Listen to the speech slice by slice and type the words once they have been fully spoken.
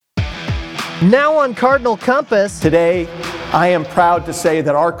Now on Cardinal Compass. Today, I am proud to say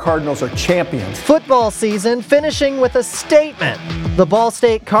that our Cardinals are champions. Football season finishing with a statement. The Ball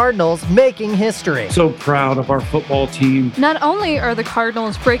State Cardinals making history. So proud of our football team. Not only are the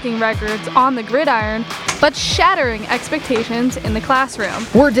Cardinals breaking records on the gridiron, but shattering expectations in the classroom.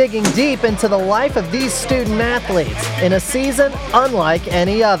 We're digging deep into the life of these student athletes in a season unlike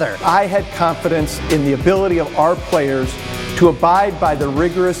any other. I had confidence in the ability of our players to abide by the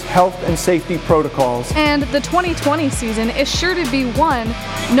rigorous health and safety protocols. And the 2020 season is sure to be one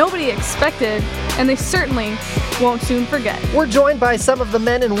nobody expected, and they certainly won't soon forget. We're joined by some of the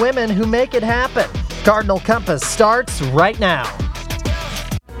men and women who make it happen. Cardinal Compass starts right now.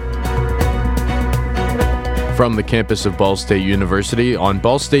 From the campus of Ball State University on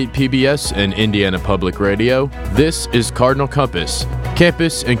Ball State PBS and Indiana Public Radio, this is Cardinal Compass,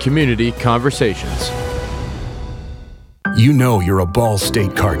 Campus and Community Conversations. You know you're a Ball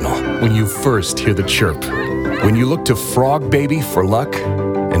State Cardinal when you first hear the chirp. When you look to Frog Baby for luck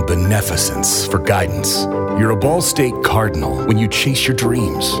and Beneficence for guidance. You're a Ball State Cardinal when you chase your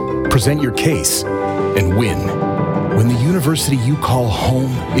dreams, present your case, and win. When the university you call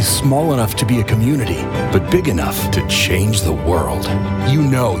home is small enough to be a community, but big enough to change the world. You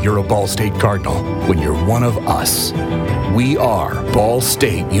know you're a Ball State Cardinal when you're one of us. We are Ball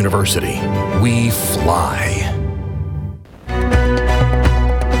State University. We fly.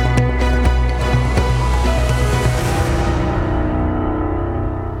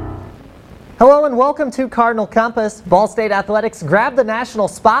 Hello and welcome to Cardinal Compass. Ball State Athletics grabbed the national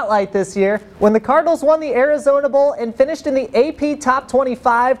spotlight this year when the Cardinals won the Arizona Bowl and finished in the AP Top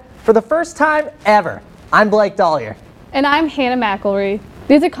 25 for the first time ever. I'm Blake Dahlier. And I'm Hannah McElry.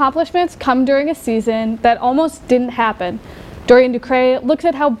 These accomplishments come during a season that almost didn't happen. Dorian Ducre looks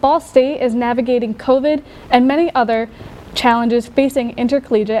at how Ball State is navigating COVID and many other challenges facing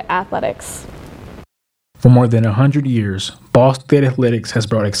intercollegiate athletics. For more than 100 years, Ball State Athletics has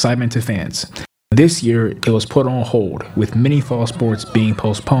brought excitement to fans. This year, it was put on hold, with many fall sports being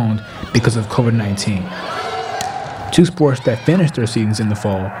postponed because of COVID-19. Two sports that finished their seasons in the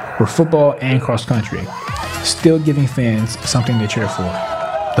fall were football and cross country, still giving fans something to cheer for.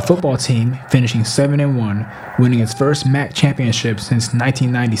 The football team finishing 7-1, winning its first MAC championship since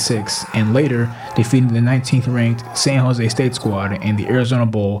 1996, and later defeating the 19th-ranked San Jose State squad in the Arizona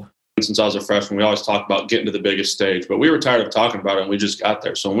Bowl. Since I was a freshman, we always talked about getting to the biggest stage, but we were tired of talking about it, and we just got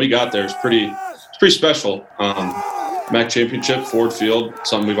there. So when we got there, it's pretty special. MAC championship, Ford Field,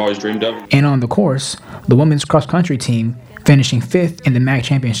 something we've always dreamed of. And on the course, the women's cross-country team finishing 5th in the MAC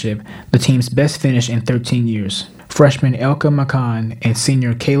championship, the team's best finish in 13 years. Freshman Elka McCann and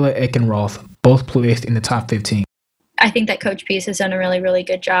senior Kayla Eckenroth both placed in the top 15. I think that Coach Peace has done a really, really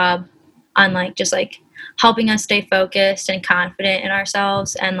good job on helping us stay focused and confident in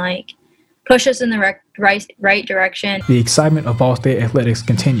ourselves and push us in the right direction. The excitement of Ball State Athletics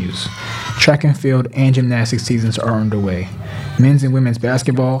continues. Track and field and gymnastics seasons are underway. Men's and women's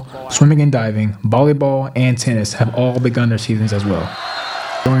basketball, swimming and diving, volleyball, and tennis have all begun their seasons as well.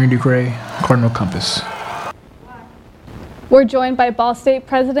 Dorian Ducre, Cardinal Compass. We're joined by Ball State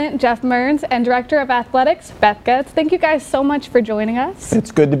President Jeff Mearns and Director of Athletics Beth Goetz. Thank you guys so much for joining us.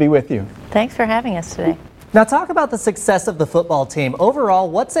 It's good to be with you. Thanks for having us today. Now talk about the success of the football team. Overall,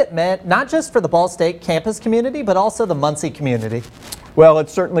 what's it meant, not just for the Ball State campus community, but also the Muncie community? Well,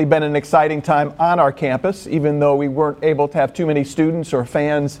 it's certainly been an exciting time on our campus, even though we weren't able to have too many students or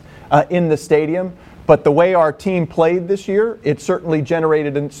fans in the stadium. But the way our team played this year, it certainly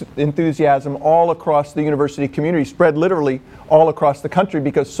generated enthusiasm all across the university community, spread literally all across the country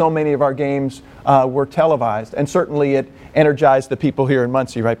because so many of our games were televised. And certainly it energized the people here in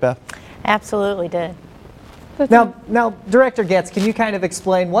Muncie, right, Beth? Absolutely did. Now, Director Goetz, can you kind of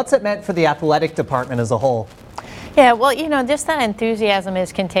explain what's it meant for the athletic department as a whole? Yeah, well, just that enthusiasm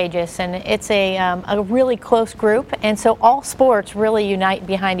is contagious, and it's a really close group, and so all sports really unite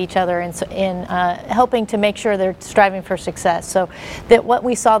behind each other in helping to make sure they're striving for success. So that what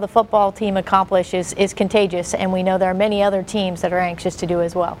we saw the football team accomplish is contagious, and we know there are many other teams that are anxious to do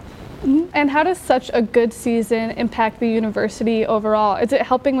as well. Mm-hmm. And how does such a good season impact the university overall? Is it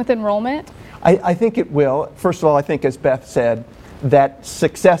helping with enrollment? I think it will. First of all, I think, as Beth said, that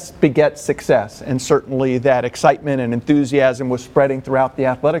success begets success, and certainly that excitement and enthusiasm was spreading throughout the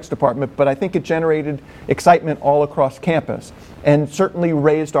athletics department, but I think it generated excitement all across campus and certainly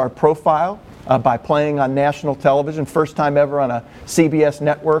raised our profile by playing on national television, first time ever on a CBS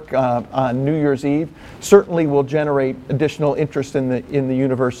network on New Year's Eve. Certainly will generate additional interest in the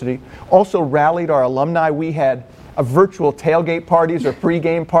university. Also rallied our alumni. We had virtual tailgate parties or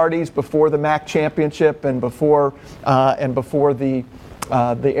pregame parties before the MAC championship and before the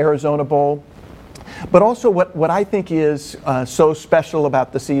Arizona Bowl. But also what I think is so special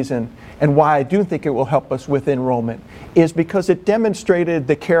about the season, and why I do think it will help us with enrollment, is because it demonstrated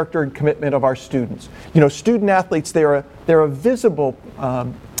the character and commitment of our students. You know, student athletes, they're a visible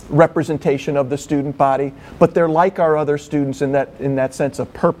representation of the student body, but they're like our other students in that sense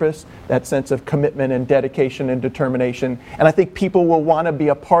of purpose, that sense of commitment and dedication and determination. And I think people will want to be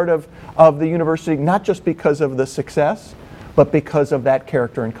a part of the university, not just because of the success, but because of that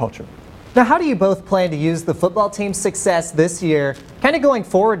character and culture. Now, how do you both plan to use the football team's success this year, kind of going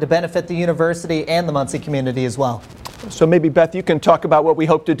forward, to benefit the university and the Muncie community as well? So maybe, Beth, you can talk about what we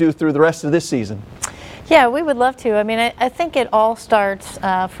hope to do through the rest of this season. Yeah, we would love to. I mean, I think it all starts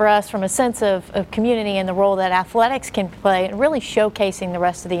for us from a sense of community and the role that athletics can play, and really showcasing the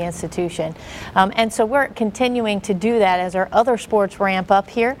rest of the institution. And so we're continuing to do that as our other sports ramp up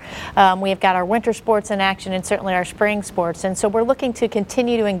here. We've got our winter sports in action and certainly our spring sports. And so we're looking to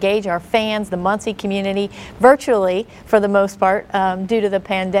continue to engage our fans, the Muncie community, virtually for the most part due to the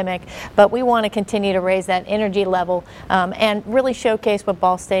pandemic. But we want to continue to raise that energy level and really showcase what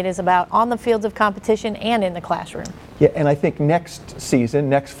Ball State is about on the fields of competition and in the classroom. Yeah, and I think next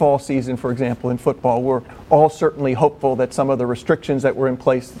fall season, for example, in football, we're all certainly hopeful that some of the restrictions that were in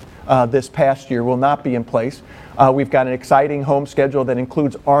place this past year will not be in place. We've got an exciting home schedule that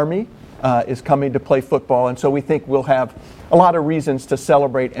includes Army is coming to play football, and so we think we'll have a lot of reasons to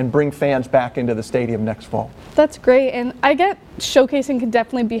celebrate and bring fans back into the stadium next fall. That's great, and I get showcasing can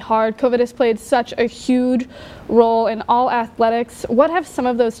definitely be hard. COVID has played such a huge role in all athletics. What have some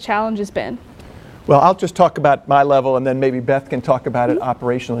of those challenges been? Well, I'll just talk about my level, and then maybe Beth can talk about it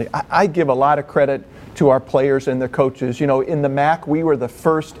operationally. I give a lot of credit to our players and their coaches. You know, in the MAC, we were the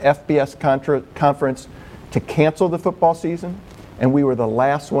first FBS conference to cancel the football season, and we were the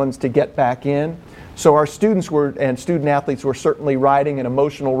last ones to get back in. So our students and student athletes were certainly riding an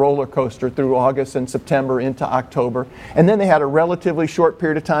emotional roller coaster through August and September into October. And then they had a relatively short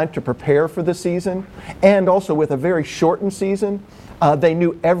period of time to prepare for the season. And also with a very shortened season, they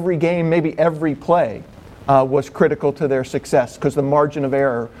knew every game, maybe every play, was critical to their success because the margin of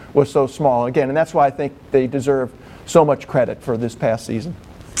error was so small. Again, and that's why I think they deserve so much credit for this past season.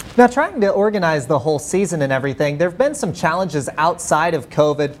 Now, trying to organize the whole season and everything, there have been some challenges outside of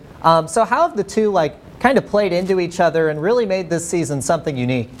COVID. So how have the two kind of played into each other and really made this season something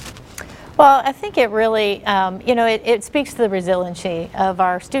unique? Well, I think it really, it speaks to the resiliency of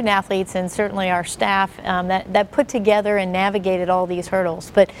our student athletes and certainly our staff that put together and navigated all these hurdles.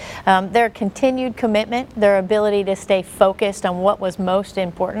 But their continued commitment, their ability to stay focused on what was most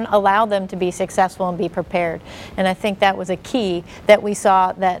important, allowed them to be successful and be prepared. And I think that was a key that we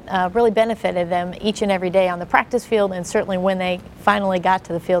saw that really benefited them each and every day on the practice field, and certainly when they finally got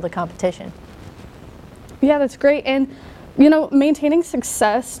to the field of competition. Yeah, that's great. And you know, maintaining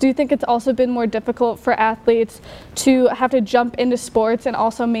success, do you think it's also been more difficult for athletes to have to jump into sports and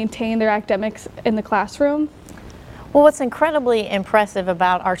also maintain their academics in the classroom? Well, what's incredibly impressive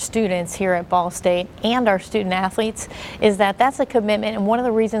about our students here at Ball State and our student athletes is that that's a commitment, and one of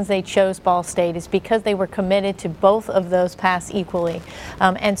the reasons they chose Ball State is because they were committed to both of those paths equally.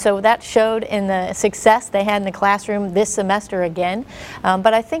 And so that showed in the success they had in the classroom this semester again.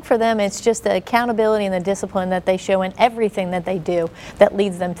 But I think for them it's just the accountability and the discipline that they show in everything that they do that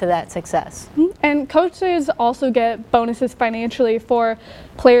leads them to that success. And coaches also get bonuses financially for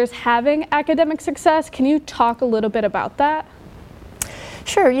players having academic success. Can you talk a little bit about that?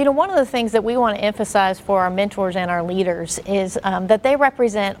 Sure. You know, one of the things that we want to emphasize for our mentors and our leaders is that they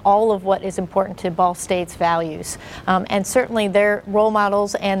represent all of what is important to Ball State's values. And certainly their role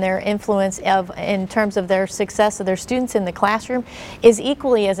models and their influence in terms of their success of their students in the classroom is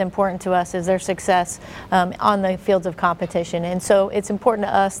equally as important to us as their success on the fields of competition. And so it's important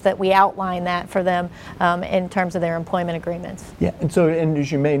to us that we outline that for them in terms of their employment agreements. Yeah, and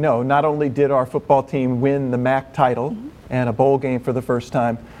as you may know, not only did our football team win the MAC title, and a bowl game for the first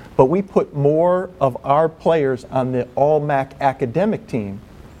time, but we put more of our players on the All-MAC academic team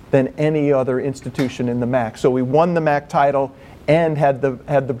than any other institution in the MAC. So we won the MAC title and had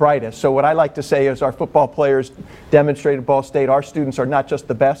the brightest. So what I like to say is our football players demonstrated Ball State, our students are not just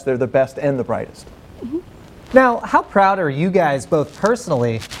the best, they're the best and the brightest. Now, how proud are you guys both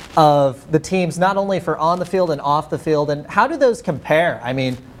personally of the teams, not only for on the field and off the field, and how do those compare? I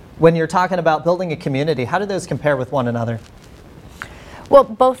mean, when you're talking about building a community, how do those compare with one another? Well,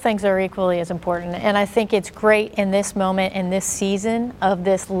 both things are equally as important, and I think it's great in this moment, in this season of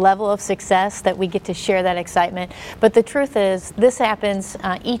this level of success, that we get to share that excitement. But the truth is, this happens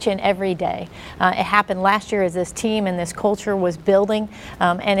each and every day. It happened last year as this team and this culture was building,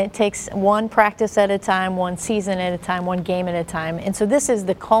 and it takes one practice at a time, one season at a time, one game at a time. And so this is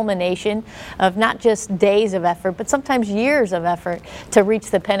the culmination of not just days of effort, but sometimes years of effort to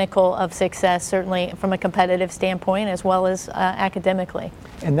reach the pinnacle of success, certainly from a competitive standpoint as well as academically.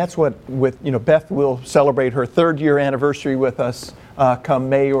 And that's what, Beth will celebrate her 3rd year anniversary with us come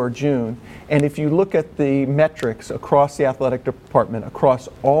May or June. And if you look at the metrics across the athletic department, across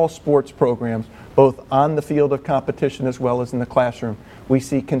all sports programs, both on the field of competition as well as in the classroom, we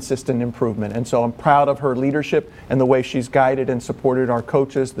see consistent improvement. And so I'm proud of her leadership and the way she's guided and supported our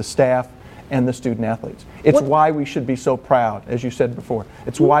coaches, the staff, and the student athletes. It's why we should be so proud, as you said before.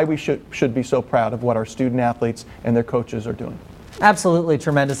 It's why we should be so proud of what our student athletes and their coaches are doing. Absolutely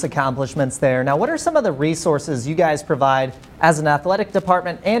tremendous accomplishments there. Now, what are some of the resources you guys provide as an athletic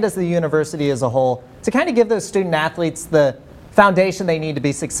department and as the university as a whole to kind of give those student athletes the foundation they need to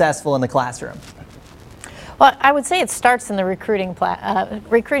be successful in the classroom? Well, I would say it starts in the recruiting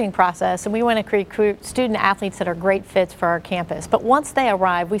process, and we want to recruit student athletes that are great fits for our campus. But once they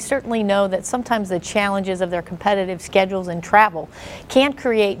arrive, we certainly know that sometimes the challenges of their competitive schedules and travel can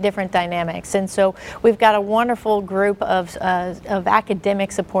create different dynamics. And so we've got a wonderful group of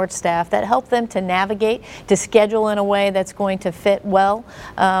academic support staff that help them to navigate, to schedule in a way that's going to fit well,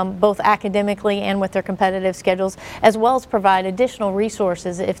 both academically and with their competitive schedules, as well as provide additional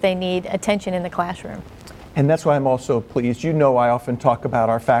resources if they need attention in the classroom. And that's why I'm also pleased. I often talk about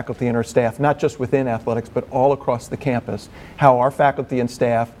our faculty and our staff, not just within athletics, but all across the campus, how our faculty and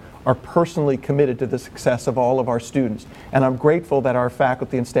staff are personally committed to the success of all of our students. And I'm grateful that our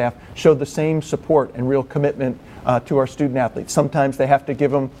faculty and staff show the same support and real commitment to our student athletes. Sometimes they have to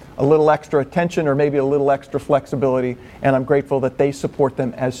give them a little extra attention or maybe a little extra flexibility, and I'm grateful that they support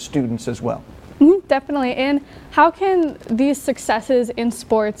them as students as well. Definitely. And how can these successes in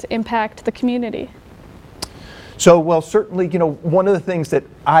sports impact the community? So, well, certainly, one of the things that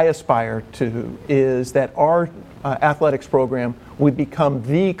I aspire to is that our athletics program would become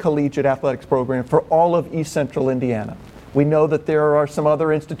the collegiate athletics program for all of East Central Indiana. We know that there are some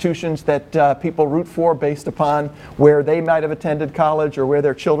other institutions that people root for based upon where they might have attended college or where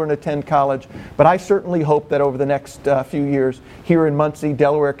their children attend college. But I certainly hope that over the next few years here in Muncie,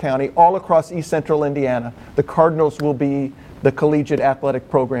 Delaware County, all across East Central Indiana, the Cardinals will be the collegiate athletic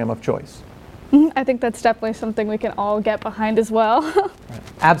program of choice. I think that's definitely something we can all get behind as well.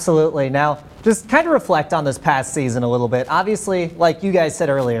 Absolutely. Now, just kind of reflect on this past season a little bit. Obviously, like you guys said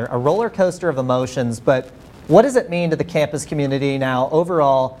earlier, a roller coaster of emotions, but what does it mean to the campus community now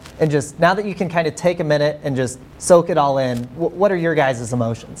overall, and just now that you can kind of take a minute and just soak it all in, what are your guys'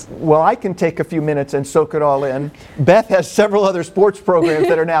 emotions? Well, I can take a few minutes and soak it all in. Beth has several other sports programs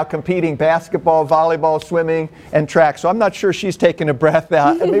that are now competing: basketball, volleyball, swimming, and track. So I'm not sure she's taking a breath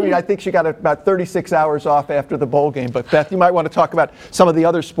out. Maybe I think she got about 36 hours off after the bowl game. But Beth, you might want to talk about some of the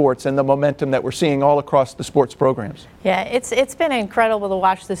other sports and the momentum that we're seeing all across the sports programs. Yeah, it's been incredible to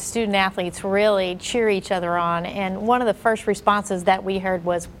watch the student athletes really cheer each other on. And one of the first responses that we heard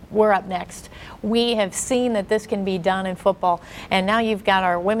was, "We're up next. We have seen that this can be done in football." And now you've got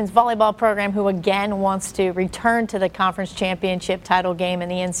our women's volleyball program, who again wants to return to the conference championship title game in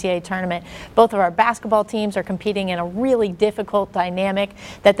the NCAA tournament. Both of our basketball teams are competing in a really difficult dynamic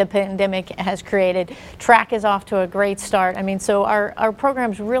that the pandemic has created. Track is off to a great start. I mean, so our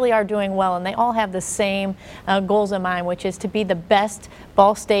programs really are doing well, and they all have the same goals in mind, which is to be the best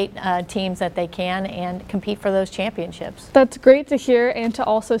Ball State teams that they can and compete for those championships. That's great to hear and to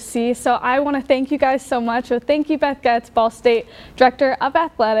also see. So I want to thank you guys so much. So thank you, Beth Goetz, Ball State Director of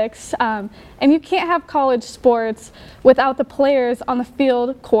Athletics. And you can't have college sports without the players on the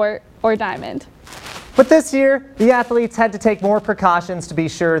field, court, or diamond. But this year, the athletes had to take more precautions to be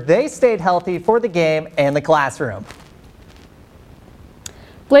sure they stayed healthy for the game and the classroom.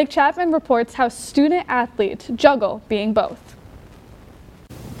 Blake Chapman reports how student athletes juggle being both.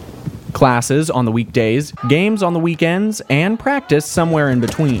 Classes on the weekdays, games on the weekends, and practice somewhere in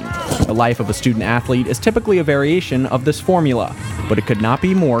between. The life of a student athlete is typically a variation of this formula, but it could not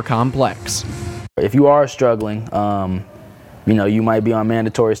be more complex. If you are struggling, you might be on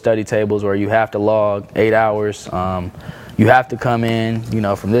mandatory study tables where you have to log 8 hours. You have to come in,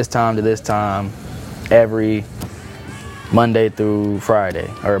 from this time to this time every Monday through Friday,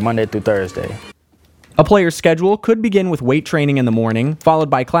 or Monday through Thursday. A player's schedule could begin with weight training in the morning, followed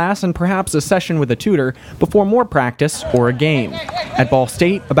by class and perhaps a session with a tutor before more practice or a game. At Ball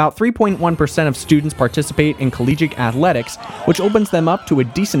State, about 3.1% of students participate in collegiate athletics, which opens them up to a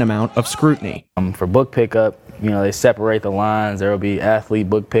decent amount of scrutiny. For book pickup, they separate the lines. There will be athlete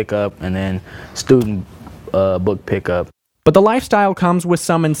book pickup and then student book pickup. But the lifestyle comes with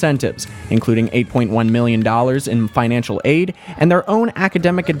some incentives, including $8.1 million in financial aid and their own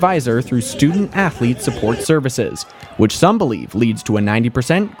academic advisor through Student Athlete Support Services, which some believe leads to a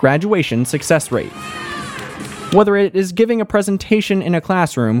 90% graduation success rate. Whether it is giving a presentation in a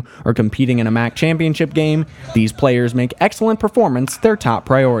classroom or competing in a MAC championship game, these players make excellent performance their top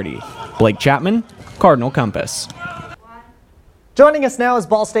priority. Blake Chapman, Cardinal Compass. Joining us now is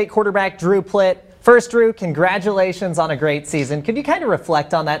Ball State quarterback Drew Plitt. First, Drew, congratulations on a great season. Could you kind of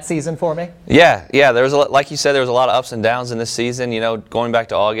reflect on that season for me? Yeah. There was like you said, there was a lot of ups and downs in this season. Going back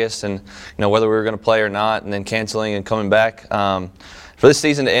to August, and whether we were going to play or not, and then canceling and coming back. For this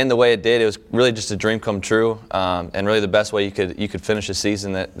season to end the way it did, it was really just a dream come true, and really the best way you could finish a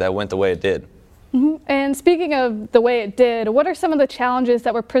season that went the way it did. Mm-hmm. And speaking of the way it did, what are some of the challenges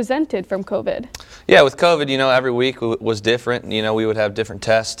that were presented from COVID? Yeah, with COVID, every week was different. We would have different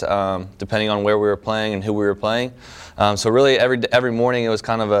tests depending on where we were playing and who we were playing. So really every morning it was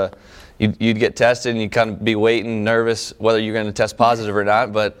kind of you'd get tested and you'd kind of be waiting, nervous whether you're going to test positive or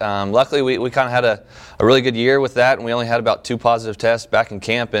not. But luckily we kind of had a really good year with that, and we only had about 2 positive tests back in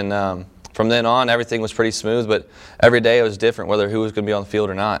camp. And from then on, everything was pretty smooth, but every day it was different whether who was going to be on the field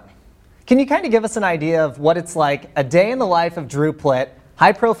or not. Can you kind of give us an idea of what it's like a day in the life of Drew Plitt,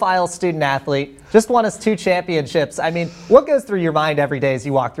 high-profile student athlete, just won us 2 championships? I mean, what goes through your mind every day as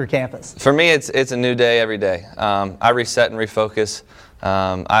you walk through campus? For me, it's a new day every day. I reset and refocus.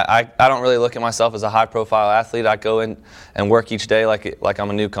 I don't really look at myself as a high-profile athlete. I go in and work each day like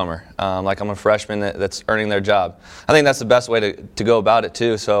I'm a newcomer, like I'm a freshman that's earning their job. I think that's the best way to go about it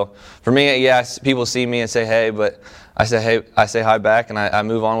too. So for me, yes, people see me and say hey, but I say hi back, and I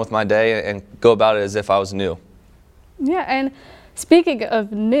move on with my day and go about it as if I was new. Yeah, and speaking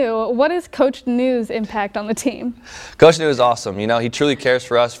of new, what is Coach New's impact on the team? Coach New is awesome. He truly cares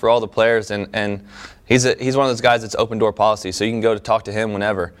for us, for all the players, and he's one of those guys that's open door policy, so you can go to talk to him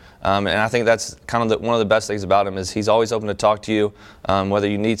whenever. And I think that's kind of one of the best things about him is he's always open to talk to you, whether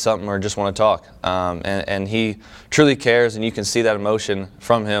you need something or just want to talk. And he truly cares, and you can see that emotion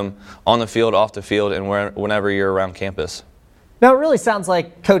from him on the field, off the field, and whenever you're around campus. Now, it really sounds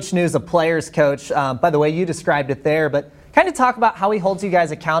like Coach New's a player's coach, by the way you described it there, but kind of talk about how he holds you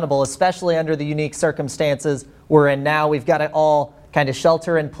guys accountable, especially under the unique circumstances we're in now. We've got to all kind of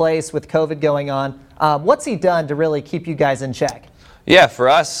shelter in place with COVID going on. What's he done to really keep you guys in check? Yeah, for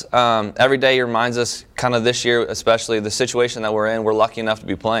us, every day he reminds us, kind of this year especially, the situation that we're in, we're lucky enough to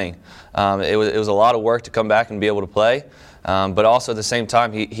be playing. It was a lot of work to come back and be able to play, but also at the same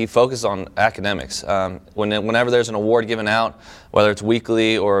time, he focused on academics. Whenever there's an award given out, whether it's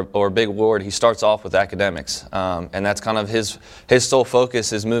weekly or a big award, he starts off with academics. And that's kind of his sole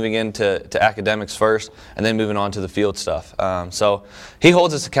focus is moving into academics first and then moving on to the field stuff. So he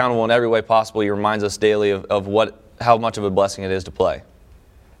holds us accountable in every way possible. He reminds us daily of how much of a blessing it is to play.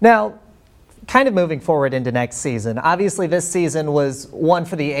 Now, kind of moving forward into next season, obviously this season was one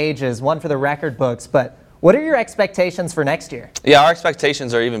for the ages, one for the record books, but what are your expectations for next year? Yeah, our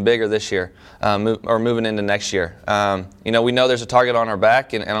expectations are even bigger this year, or moving into next year. We know there's a target on our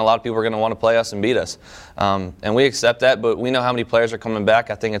back, and a lot of people are going to want to play us and beat us. And we accept that, but we know how many players are coming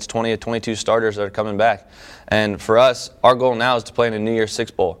back. I think it's 20 to 22 starters that are coming back. And for us, our goal now is to play in a New Year's Six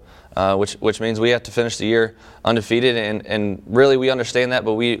Bowl. Which means we have to finish the year undefeated, and really we understand that,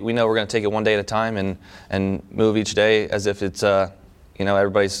 but we know we're going to take it one day at a time and move each day as if it's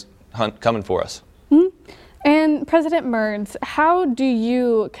everybody's coming for us. Mm-hmm. And President Mearns, how do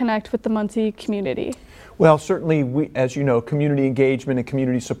you connect with the Muncie community? Well, certainly, as you know, community engagement and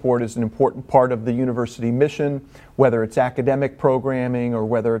community support is an important part of the university mission, whether it's academic programming or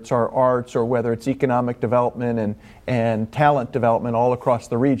whether it's our arts or whether it's economic development and talent development all across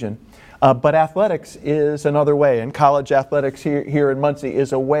the region. But athletics is another way, and college athletics here in Muncie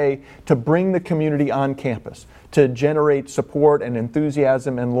is a way to bring the community on campus, to generate support and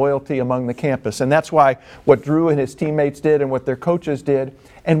enthusiasm and loyalty among the campus. And that's why what Drew and his teammates did and what their coaches did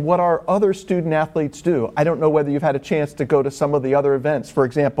and what our other student athletes do. I don't know whether you've had a chance to go to some of the other events. For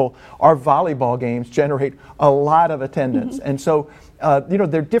example, our volleyball games generate a lot of attendance. Mm-hmm. And so, there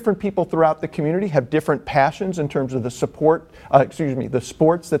are different people throughout the community have different passions in terms of the the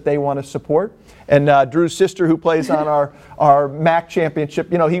sports that they want to support. And Drew's sister, who plays on our MAC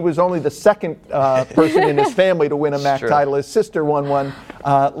championship, he was only the second person in his family to win a MAC title. His sister won one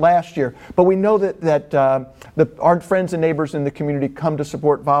last year. But we know that our friends and neighbors in the community come to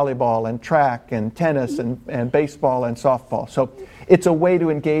support volleyball and track and tennis and baseball and softball. So it's a way to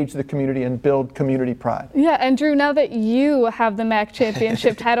engage the community and build community pride. Yeah, and Drew, now that you have the MAC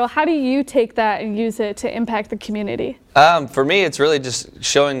championship title, how do you take that and use it to impact the community? For me, it's really just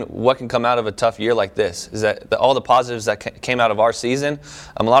showing what can come out of a tough year like this. Is that all the positives that came out of our season?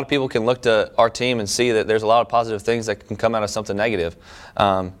 A lot of people can look to our team and see that there's a lot of positive things that can come out of something negative.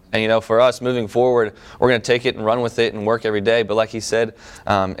 And for us moving forward, we're going to take it and run with it and work every day. But like he said,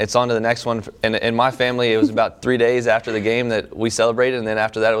 it's on to the next one. And in my family, it was about 3 days after the game that we celebrated, and then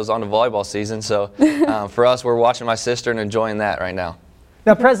after that, it was on to volleyball season. So for us, we're watching my sister and enjoying that right now.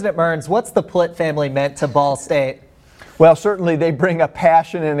 Now, President Mearns, what's the Plitt family meant to Ball State? Well, certainly they bring a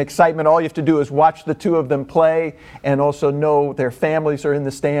passion and excitement. All you have to do is watch the two of them play and also know their families are in the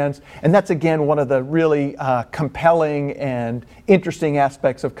stands. And that's, again, one of the really compelling and interesting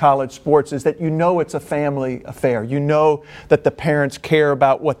aspects of college sports is that it's a family affair. You know that the parents care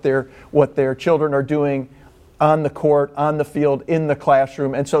about what their children are doing on the court, on the field, in the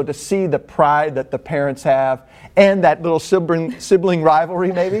classroom. And so to see the pride that the parents have and that little sibling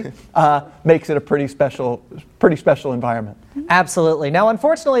rivalry maybe makes it a pretty special environment. Absolutely. Now,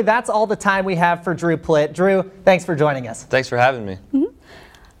 unfortunately, that's all the time we have for Drew Plitt. Drew, thanks for joining us. Thanks for having me. Mm-hmm.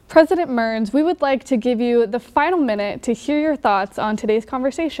 President Mearns, we would like to give you the final minute to hear your thoughts on today's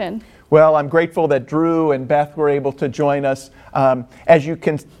conversation. Well, I'm grateful that Drew and Beth were able to join us. As you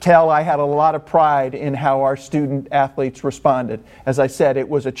can tell, I had a lot of pride in how our student athletes responded. As I said, it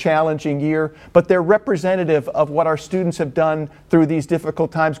was a challenging year, but they're representative of what our students have done through these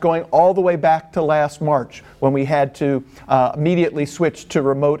difficult times, going all the way back to last March when we had to immediately switch to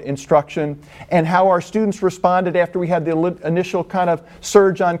remote instruction, and how our students responded after we had the initial kind of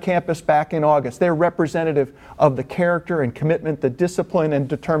surge on campus back in August. They're representative of the character and commitment, the discipline and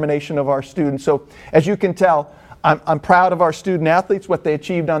determination of our students. So as you can tell, I'm proud of our student athletes, what they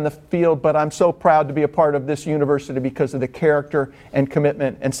achieved on the field, but I'm so proud to be a part of this university because of the character and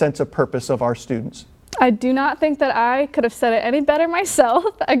commitment and sense of purpose of our students. I do not think that I could have said it any better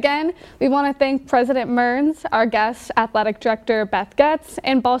myself. Again, we want to thank President Mearns, our guest, Athletic Director Beth Goetz,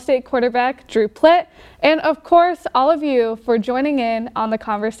 and Ball State quarterback Drew Plitt, and of course, all of you for joining in on the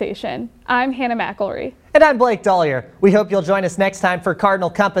conversation. I'm Hannah McElry. And I'm Blake Dollier. We hope you'll join us next time for Cardinal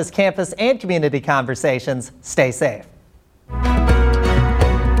Compass campus and community conversations. Stay safe.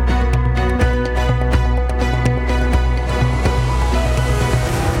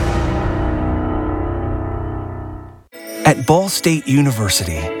 At Ball State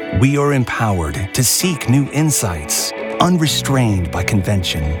University, we are empowered to seek new insights, unrestrained by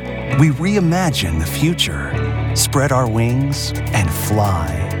convention. We reimagine the future, spread our wings, and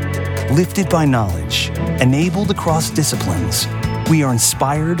fly. Lifted by knowledge, enabled across disciplines, we are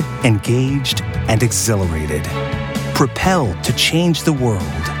inspired, engaged, and exhilarated. Propelled to change the world.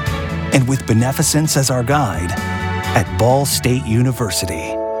 And with beneficence as our guide, at Ball State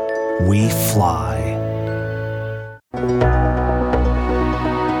University, we fly.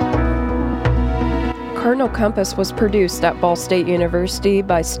 Cardinal Compass was produced at Ball State University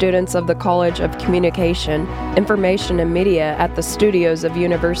by students of the College of Communication, Information and Media at the studios of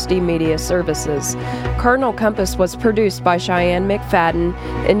University Media Services. Cardinal Compass was produced by Cheyenne McFadden,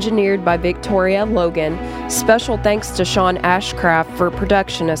 engineered by Victoria Logan. Special thanks to Sean Ashcraft for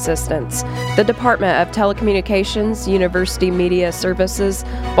production assistance. The Department of Telecommunications, University Media Services,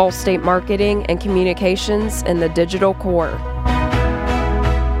 Ball State Marketing and Communications, and the Digital Corps.